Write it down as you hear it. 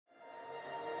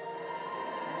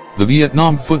The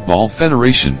Vietnam Football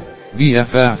Federation,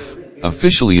 VFF,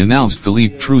 officially announced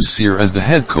Philippe Troussier as the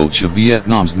head coach of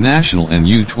Vietnam's national and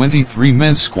U23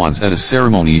 men's squads at a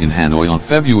ceremony in Hanoi on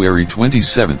February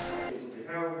 27.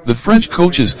 The French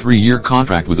coach's 3-year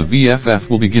contract with the VFF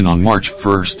will begin on March 1,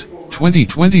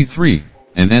 2023,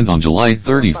 and end on July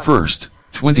 31,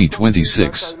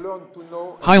 2026.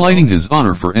 Highlighting his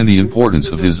honor for and the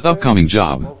importance of his upcoming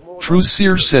job,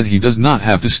 Troussier said he does not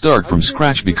have to start from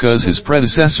scratch because his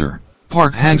predecessor,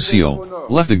 Park Hang-seo,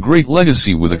 left a great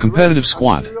legacy with a competitive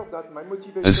squad.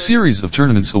 A series of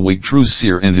tournaments await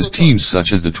Troussier and his teams,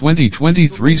 such as the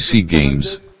 2023 SEA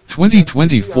Games,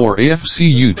 2024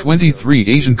 AFC U23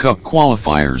 Asian Cup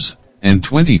qualifiers, and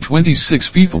 2026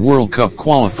 FIFA World Cup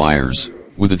qualifiers,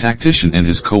 with the tactician and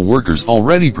his co-workers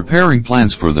already preparing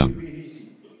plans for them.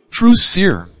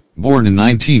 Troussier, born in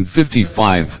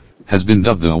 1955, has been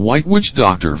dubbed the White Witch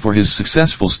Doctor for his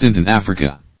successful stint in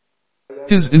Africa.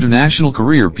 His international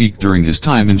career peaked during his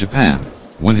time in Japan,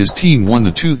 when his team won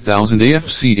the 2000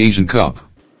 AFC Asian Cup.